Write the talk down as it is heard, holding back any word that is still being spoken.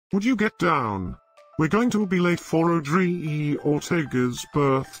Would you get down? We're going to be late for Rodrii Ortega's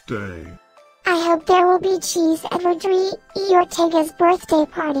birthday. I hope there will be cheese at Rodrii Ortega's birthday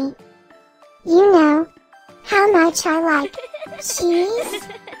party. You know how much I like cheese.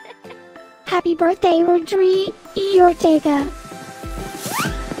 Happy birthday, Rodrii Ortega.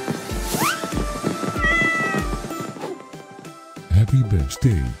 Happy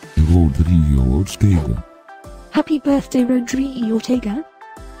birthday, Rodrii Ortega. Happy birthday, Rodrii Ortega.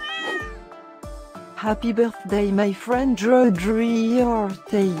 Happy birthday, my friend Rodrii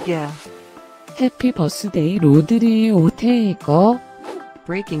Ortega. Happy birthday, Rodrii Ortega.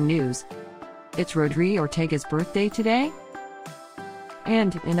 Breaking news. It's Rodrii Ortega's birthday today?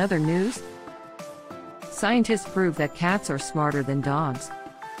 And in other news, scientists prove that cats are smarter than dogs.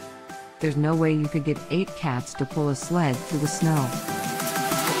 There's no way you could get 8 cats to pull a sled through the snow.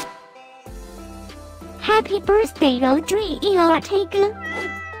 Happy birthday, Rodrii Ortega.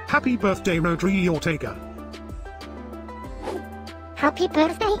 Happy birthday, Rodrii Ortega. Happy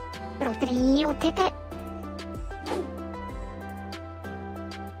birthday, Rodrii Ortega.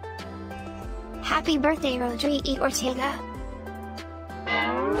 Happy birthday, Rodrii Ortega.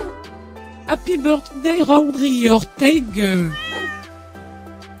 Happy birthday, Rodrii Ortega.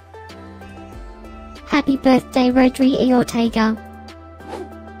 Happy birthday, Rodrii Ortega.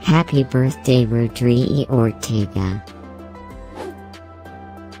 Happy birthday, Rodrii Ortega.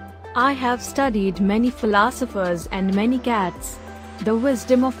 I have studied many philosophers and many cats. The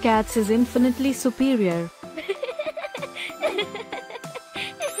wisdom of cats is infinitely superior.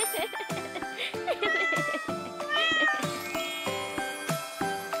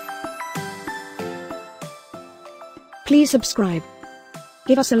 Please subscribe,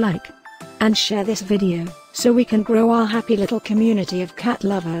 give us a like, and share this video, so we can grow our happy little community of cat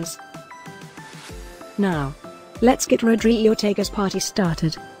lovers. Now, let's get Rodrii Ortega's party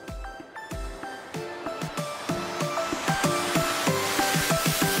started.